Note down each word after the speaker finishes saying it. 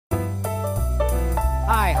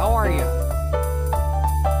Hi, how are you?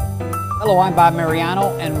 Hello, I'm Bob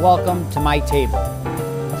Mariano, and welcome to my table.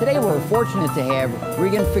 Today we're fortunate to have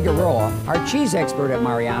Regan Figueroa, our cheese expert at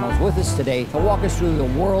Mariano's, with us today to walk us through the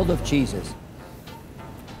world of cheeses.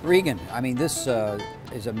 Regan, I mean, this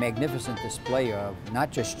is a magnificent display of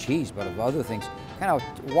not just cheese, but of other things. Kind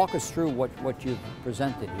of walk us through what you've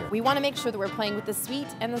presented here. We want to make sure that we're playing with the sweet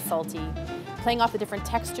and the salty, playing off the different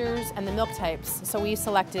textures and the milk types. So we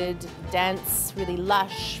selected dense, really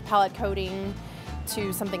lush palate coating,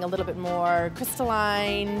 to something a little bit more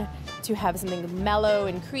crystalline, to have something mellow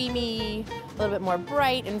and creamy, a little bit more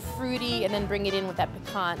bright and fruity, and then bring it in with that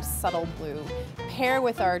piquant, subtle blue. Pair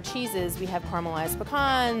with our cheeses, we have caramelized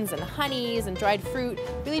pecans and honeys and dried fruit,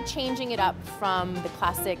 really changing it up from the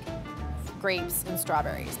classic grapes and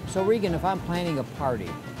strawberries. So Regan, if I'm planning a party,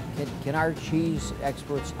 can our cheese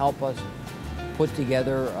experts help us put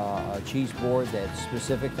together a cheese board that's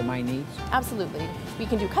specific to my needs? Absolutely. We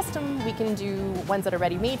can do custom, we can do ones that are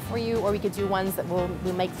ready made for you, or we could do ones that we'll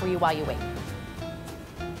make for you while you wait.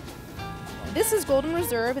 This is Golden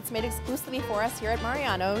Reserve. It's made exclusively for us here at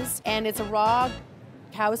Mariano's, and it's a raw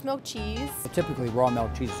cow's milk cheese. Typically raw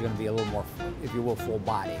milk cheese is going to be a little more, if you will, full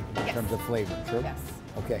body in terms of flavor, true? Yes.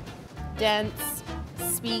 Okay. Dense,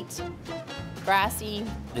 sweet, grassy.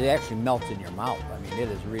 It actually melts in your mouth. I mean, it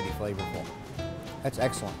is really flavorful. That's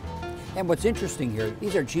excellent. And what's interesting here,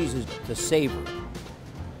 these are cheeses to savor,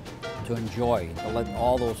 to enjoy, to let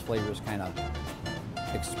all those flavors kind of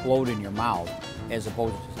explode in your mouth, as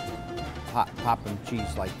opposed to popping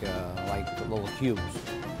cheese like little cubes.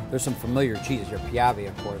 There's some familiar cheeses here. Piave,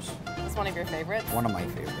 of course. It's one of your favorites? One of my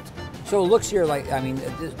favorites. So it looks here like, I mean,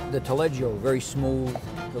 the Talegio, very smooth.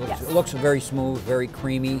 It looks very smooth, very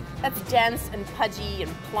creamy. That's dense and pudgy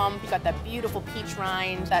and plump. You got that beautiful peach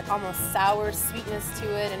rind, that almost sour sweetness to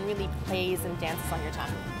it, and really plays and dances on your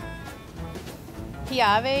tongue.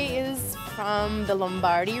 Piave is from the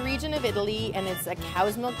Lombardia region of Italy, and it's a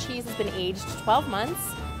cow's milk cheese. It's been aged 12 months.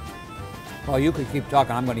 Well, you could keep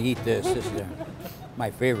talking. I'm going to eat this. This is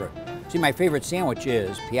my favorite. See, my favorite sandwich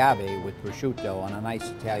is Piave with prosciutto on a nice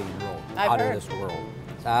Italian roll. Out of this world.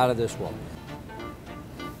 It's out of this world.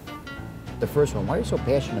 The first one, why are you so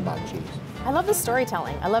passionate about cheese? I love the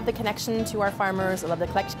storytelling. I love the connection to our farmers. I love the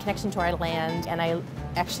connection to our land. And I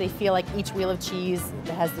actually feel like each wheel of cheese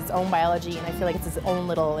has its own biology, and I feel like it's its own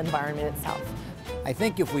little environment itself. I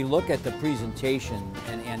think if we look at the presentation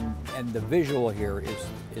and the visual here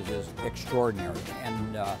is extraordinary.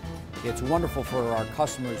 And it's wonderful for our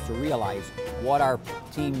customers to realize what our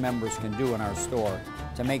team members can do in our store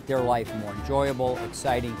to make their life more enjoyable,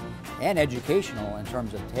 exciting, and educational in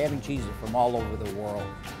terms of having cheeses from all over the world.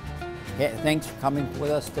 Thanks for coming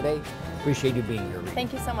with us today. Appreciate you being here, Regan.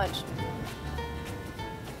 Thank you so much.